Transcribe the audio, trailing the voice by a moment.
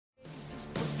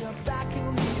back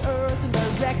on the earth and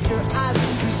direct your eyes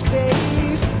into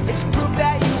space. It's proof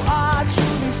that you are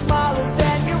truly smaller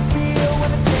than you feel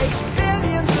when it takes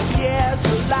billions of years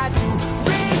for light to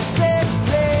reach this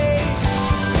place.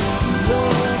 To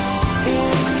look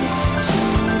into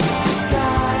the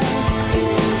sky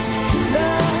is to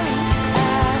look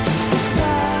at the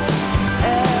past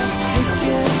and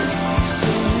begin to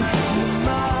see the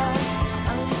mind's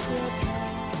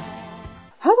unsurpassed.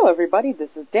 Hello everybody,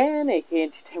 this is Dan, aka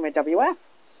Entertainmentwf.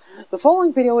 The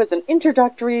following video is an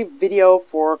introductory video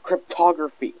for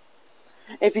cryptography.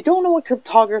 If you don't know what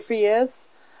cryptography is,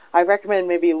 I recommend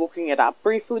maybe looking it up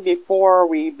briefly before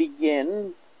we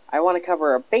begin. I want to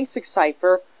cover a basic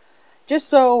cipher, just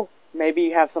so maybe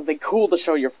you have something cool to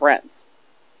show your friends.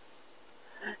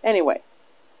 Anyway,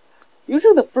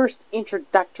 usually the first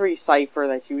introductory cipher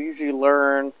that you usually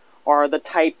learn are the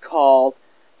type called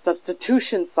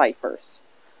substitution ciphers.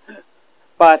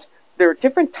 But there are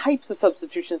different types of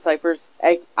substitution ciphers,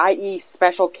 i.e.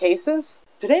 special cases.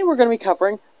 Today we're going to be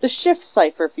covering the Shift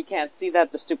Cipher. If you can't see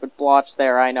that, the stupid blotch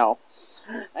there, I know.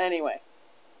 Anyway,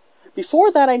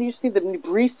 before that I just need to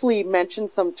briefly mention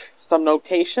some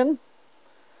notation.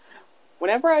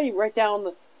 Whenever I write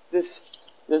down this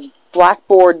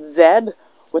blackboard Z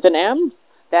with an M,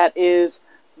 that is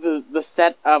the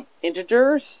set of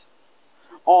integers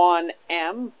on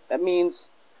M. That means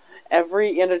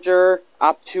every integer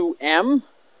up to M,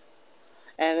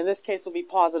 and in this case will be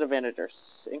positive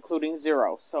integers, including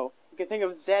 0. So you can think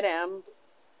of Zm,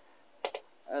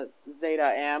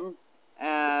 zeta m,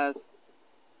 as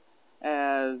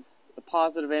the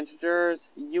positive integers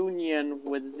union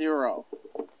with 0,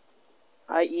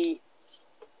 i.e.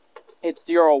 it's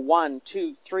 0, 1,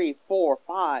 2, 3, 4,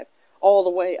 5, all the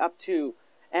way up to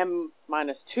m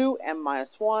minus 2, m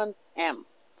minus 1, m.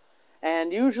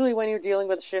 And usually when you're dealing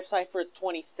with a shift cipher, it's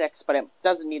 26, but it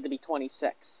doesn't need to be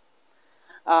 26.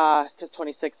 Because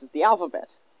 26 is the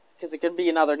alphabet. Because it could be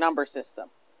another number system.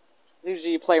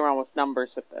 Usually you play around with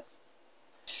numbers with this.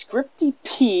 Scripty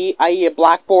P, i.e. a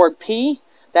blackboard P,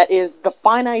 that is the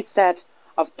finite set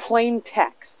of plain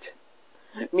text.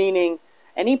 Meaning,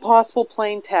 any possible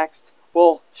plain text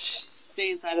will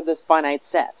stay inside of this finite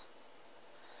set.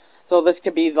 So this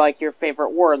could be like your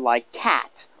favorite word, like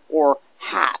cat, or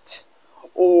hat,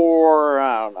 or,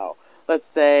 I don't know, let's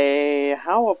say,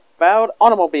 how about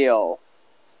automobile?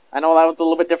 I know that one's a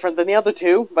little bit different than the other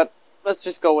two, but let's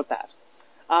just go with that.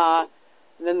 And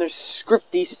then there's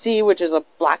Scripty C, which is a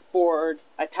blackboard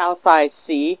italicized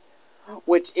C,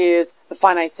 which is the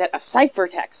finite set of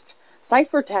ciphertext.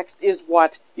 Ciphertext is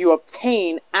what you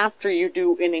obtain after you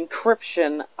do an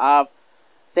encryption of,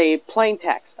 say, plain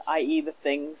text, i.e.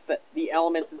 the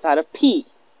elements inside of P.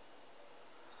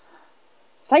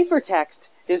 Ciphertext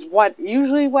is like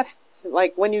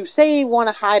when you say you want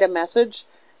to hide a message,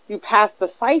 you pass the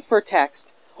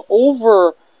ciphertext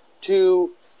over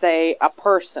to, say, a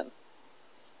person.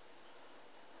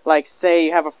 Like, say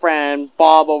you have a friend,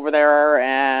 Bob, over there,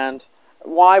 and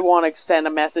I want to send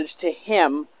a message to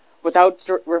him without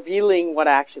revealing what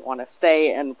I actually want to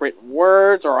say in written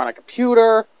words or on a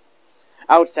computer.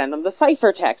 I would send them the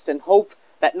ciphertext and hope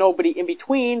that nobody in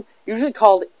between, usually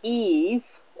called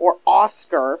Eve or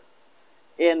Oscar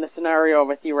in the scenario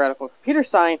of a theoretical computer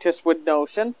scientist would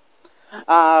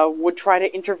try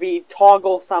to intervene,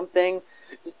 toggle something,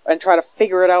 and try to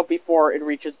figure it out before it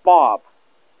reaches Bob,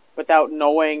 without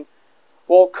knowing,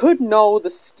 well, could know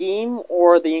the scheme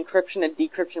or the encryption and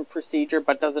decryption procedure,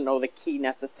 but doesn't know the key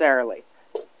necessarily.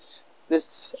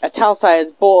 This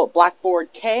italicized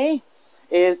blackboard K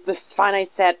is this finite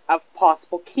set of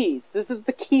possible keys. This is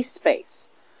the key space.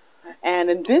 And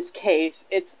in this case,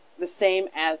 it's the same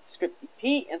as Scripty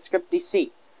P and Scripty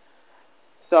C.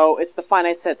 So it's the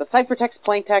finite sets of ciphertext,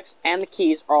 plaintext, and the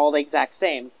keys are all the exact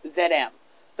same, Zm.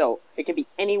 So it can be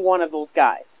any one of those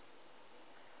guys.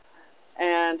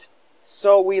 And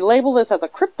so we label this as a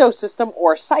cryptosystem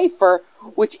or a cipher,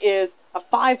 which is a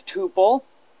 5-tuple.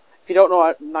 If you don't know,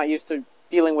 I'm not used to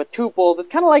dealing with tuples. It's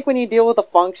kind of like when you deal with a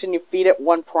function, you feed it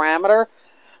one parameter.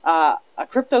 A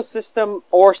cryptosystem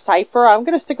or cipher, I'm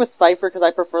going to stick with cipher because I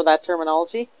prefer that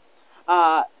terminology,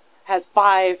 has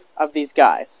 5 of these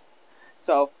guys.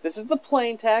 So this is the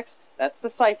plain text, that's the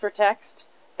ciphertext,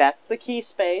 that's the key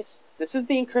space, this is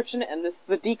the encryption, and this is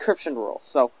the decryption rule.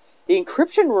 So the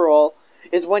encryption rule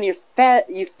is when you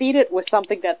feed it with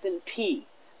something that's in P.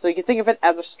 So you can think of it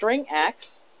as a string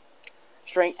X.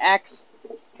 String X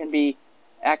can be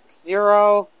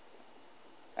X0,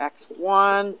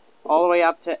 X1, all the way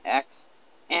up to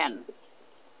Xn.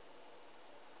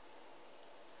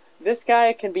 This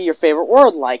guy can be your favorite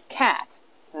word, like cat.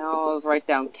 So I'll write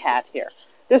down cat here,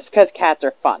 just because cats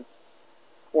are fun.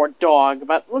 or dog,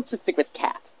 but let's just stick with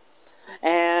cat.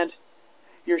 And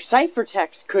your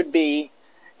ciphertext could be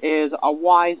is a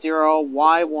Y0,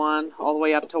 Y1, all the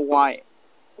way up to YN.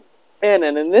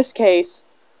 And in this case,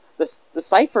 the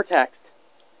ciphertext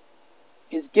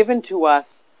is given to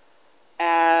us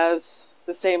as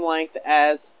the same length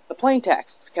as the plain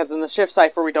text, because in the Shift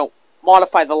Cipher we don't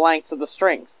modify the lengths of the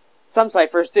strings. Some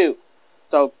ciphers do,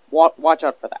 so watch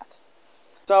out for that.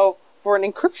 So for an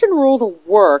encryption rule to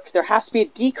work, there has to be a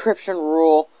decryption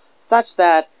rule such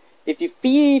that if you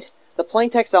feed the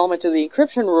plaintext element to the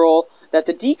encryption rule, that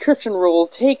the decryption rule will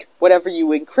take whatever you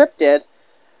encrypted,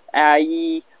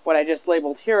 i.e. what I just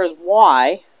labeled here as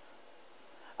Y,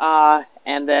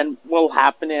 and then what will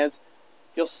happen is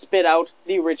you'll spit out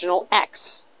the original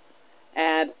X.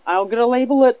 And I'm going to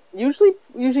label it,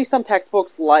 usually some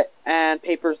textbooks and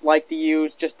papers like to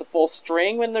use just the full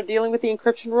string when they're dealing with the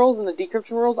encryption rules and the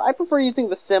decryption rules. I prefer using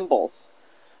the symbols.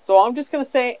 So I'm just going to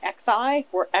say XI,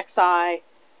 where XI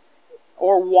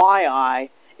or YI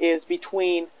is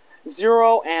between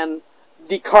 0 and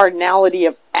the cardinality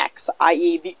of X,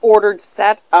 i.e. the ordered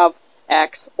set of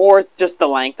X, or just the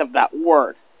length of that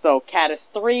word. So cat is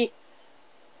 3,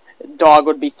 dog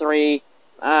would be 3,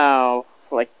 oh,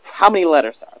 like how many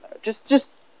letters are there?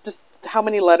 Just how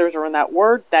many letters are in that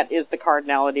word, that is the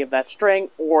cardinality of that string,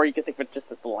 or you can think of it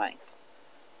just as the length.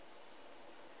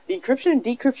 The encryption and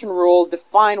decryption rule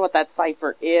define what that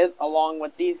cipher is, along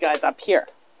with these guys up here.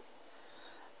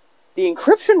 The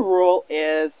encryption rule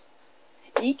is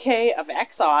EK of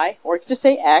XI, or you can just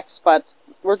say X, but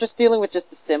we're just dealing with just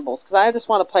the symbols, because I just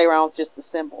want to play around with just the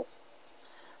symbols.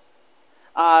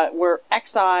 Where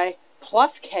XI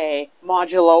plus K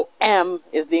modulo M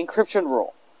is the encryption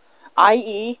rule.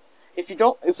 I.e., if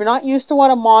you're not used to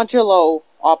what a modulo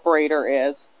operator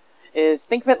is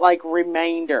think of it like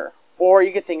remainder, or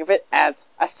you can think of it as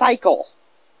a cycle.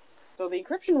 So the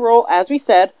encryption rule, as we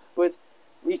said, was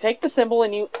you take the symbol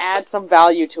and you add some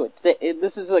value to it.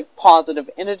 This is a positive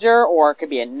integer, or it could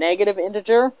be a negative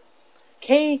integer.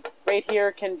 K right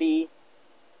here can be,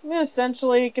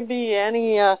 essentially, it can be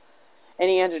any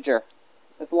integer,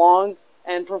 as long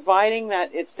and providing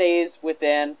that it stays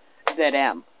within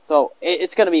ZM. So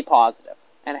it's going to be positive,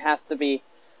 and it has to be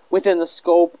within the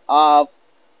scope of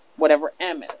whatever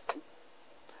M is.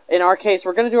 In our case,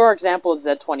 we're going to do our example as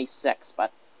Z26,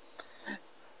 but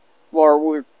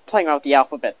we're playing around with the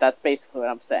alphabet. That's basically what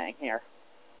I'm saying here.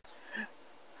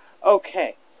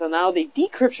 Okay, so now the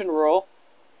decryption rule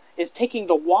is taking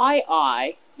the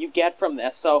YI you get from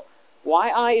this. So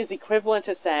YI is equivalent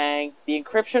to saying the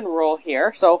encryption rule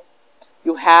here. So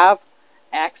you have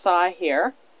XI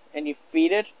here, and you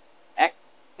feed it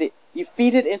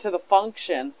into the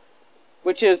function,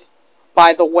 which is,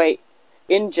 by the way,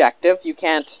 injective. You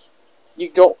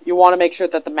want to make sure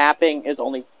that the mapping is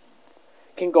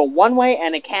can go one way,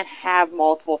 and it can't have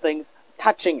multiple things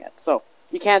touching it. So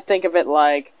you can't think of it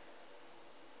like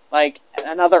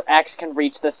another X can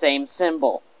reach the same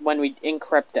symbol when we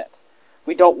encrypt it.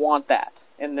 We don't want that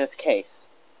in this case,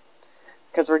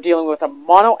 because we're dealing with a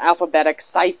monoalphabetic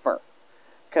cipher,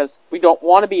 because we don't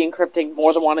want to be encrypting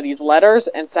more than one of these letters,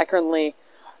 and secondly,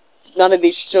 none of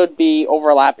these should be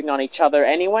overlapping on each other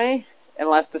anyway,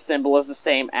 unless the symbol is the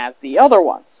same as the other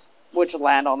ones, which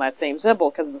land on that same symbol,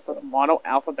 because it's a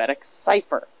monoalphabetic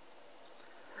cipher.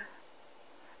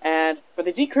 And for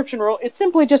the decryption rule, it's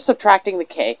simply just subtracting the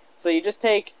K. So you just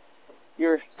take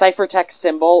your ciphertext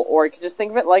symbol, or you can just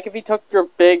think of it like if you took your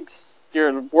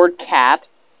word cat,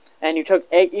 and you took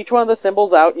each one of the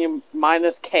symbols out, and you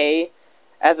minus K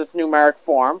as its numeric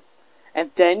form,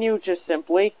 and then you just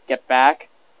simply get back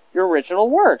your original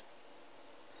word.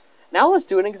 Now let's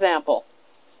do an example.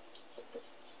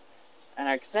 An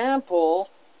example,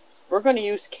 we're going to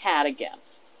use cat again.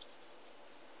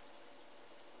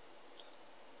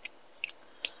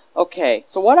 Okay,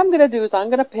 so what I'm going to do is I'm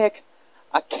going to pick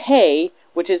a K,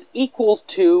 which is equal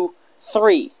to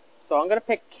 3. So I'm going to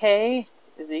pick K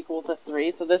is equal to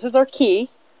 3. So this is our key.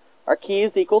 Our key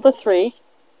is equal to 3.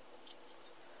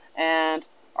 And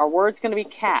our word's going to be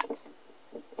cat.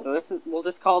 So we'll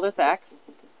just call this X.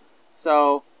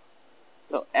 So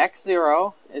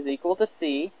X0 is equal to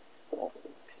C,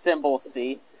 symbol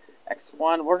C.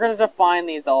 X1, we're going to define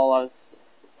these all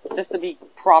as, just to be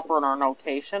proper in our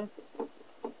notation,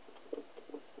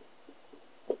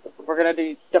 we're going to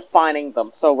be defining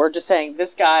them. So we're just saying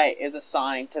this guy is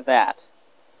assigned to that.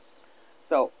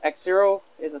 So X0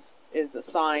 is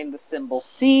assigned the symbol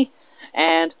C,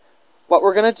 and what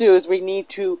we're going to do is we need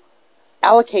to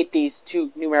allocate these to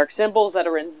numeric symbols that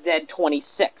are in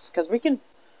Z26, because we can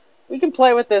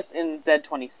play with this in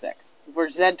Z26, where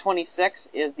Z26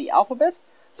 is the alphabet,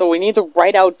 so we need to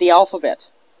write out the alphabet.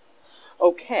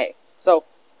 Okay, so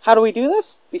how do we do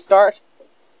this? We start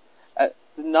the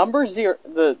number 0,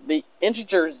 the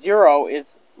integer 0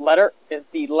 is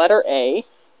the letter A,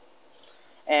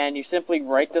 and you simply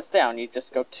write this down. You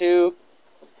just go 2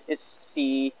 is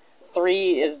C,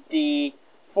 3 is D,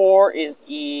 4 is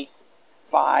E,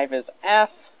 5 is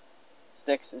F,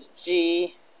 6 is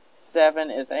G, 7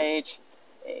 is H,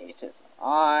 8 is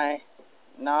I,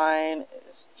 9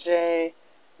 is J,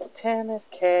 10 is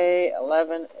K,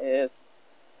 11 is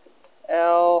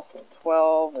L,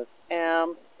 12 is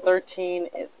M, 13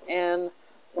 is N,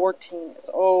 14 is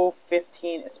O,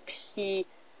 15 is P,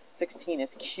 16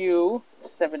 is Q,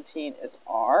 17 is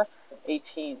R,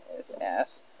 18 is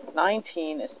S,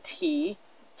 19 is T,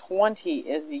 20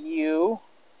 is U,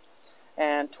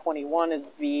 and 21 is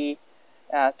V,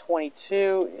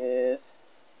 22 is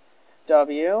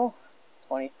W,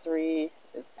 23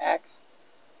 is X,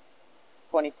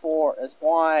 24 is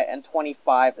Y, and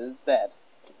 25 is Z.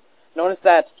 Notice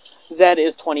that Z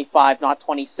is 25, not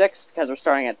 26, because we're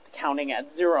starting at counting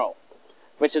at 0,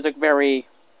 which is a very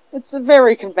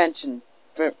conventional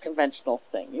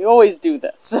thing. You always do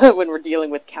this when we're dealing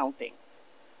with counting.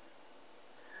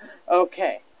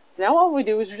 Okay, so now what we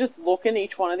do is we just look in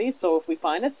each one of these. So if we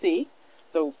find a C,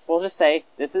 so we'll just say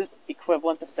this is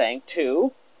equivalent to saying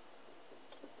 2.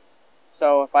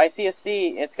 So if I see a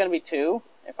C, it's going to be 2.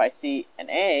 If I see an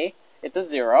A, it's a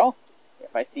 0.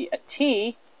 If I see a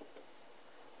T,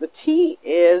 the T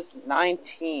is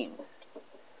 19.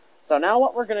 So now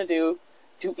what we're going to do,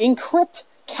 to encrypt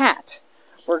cat,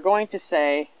 we're going to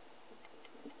say,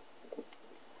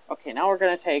 okay, now we're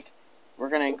going to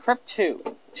encrypt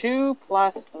 2. 2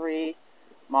 plus 3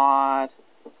 mod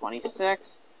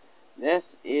 26.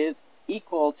 This is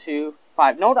equal to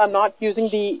 5. Note I'm not using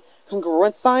the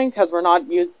congruent sign because we're not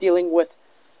dealing with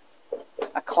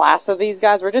a class of these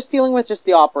guys. We're just dealing with just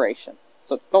the operation.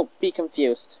 So don't be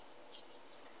confused.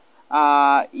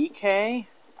 EK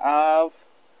of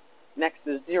next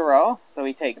is 0. So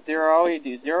we take 0, you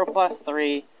do 0 plus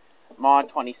 3 mod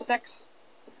 26,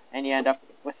 and you end up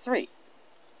with 3.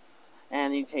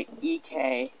 And you take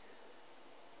EK,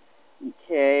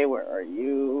 where are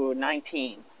you?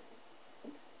 19.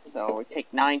 So we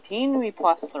take 19, we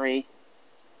plus 3.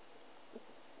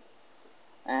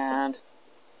 And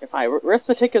if my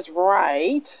arithmetic is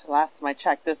right, last time I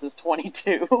checked, this is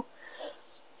 22.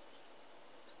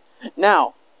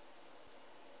 Now,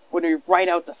 when we write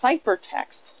out the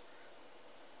ciphertext,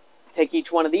 take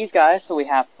each one of these guys. So we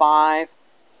have 5,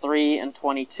 3, and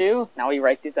 22. Now we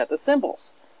write these at the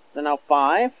symbols. So now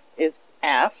 5 is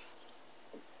F.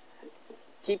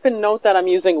 Keep in note that I'm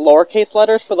using lowercase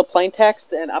letters for the plain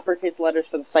text and uppercase letters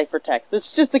for the ciphertext. This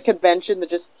is just a convention that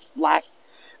just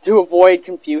to avoid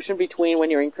confusion between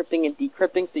when you're encrypting and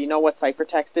decrypting, so you know what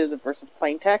ciphertext is versus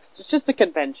plain text. It's just a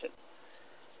convention.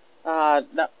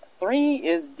 3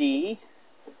 is D,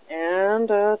 and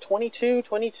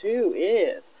 22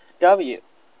 is W.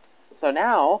 So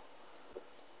now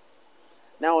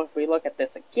if we look at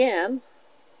this again,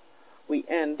 we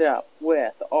end up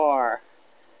with our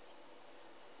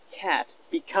cat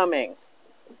becoming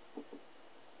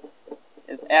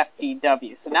is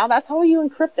FDW. So now that's how you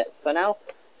encrypt it. So now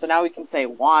we can say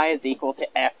Y is equal to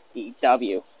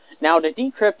FDW. Now to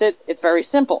decrypt it, it's very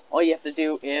simple. All you have to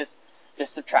do is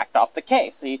just subtract off the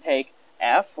K. So you take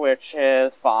F, which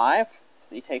is 5.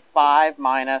 So you take 5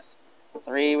 minus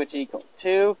 3, which equals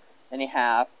 2. Then you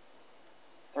have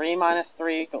 3 minus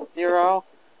 3 equals 0.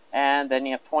 And then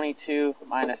you have 22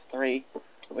 minus 3,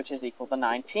 which is equal to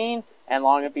 19. And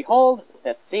long and behold,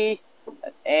 that's C,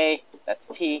 that's A, that's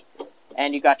T,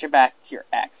 and you got your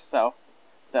X. So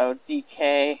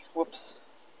DK, whoops,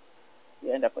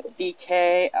 you end up with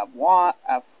DK of what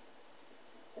of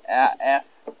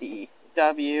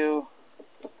FDW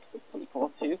is equal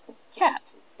to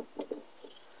cat.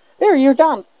 There, you're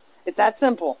done. It's that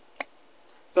simple.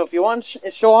 So if you want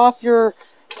to show off your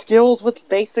skills with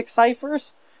basic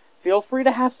ciphers, feel free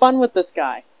to have fun with this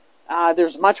guy.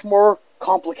 There's much more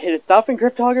complicated stuff in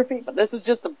cryptography, but this is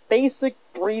just a basic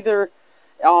breather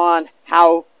on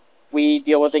how we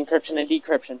deal with encryption and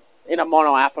decryption in a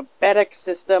monoalphabetic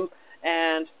system.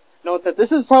 And note that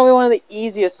this is probably one of the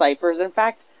easiest ciphers. In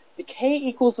fact, the K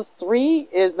equals 3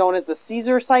 is known as a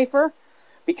Caesar Cipher,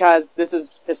 because this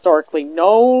is historically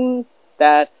known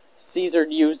that Caesar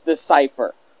used this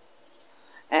cipher.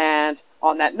 And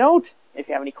on that note, if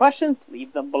you have any questions,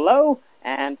 leave them below.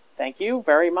 And thank you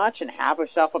very much, and have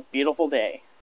yourself a beautiful day.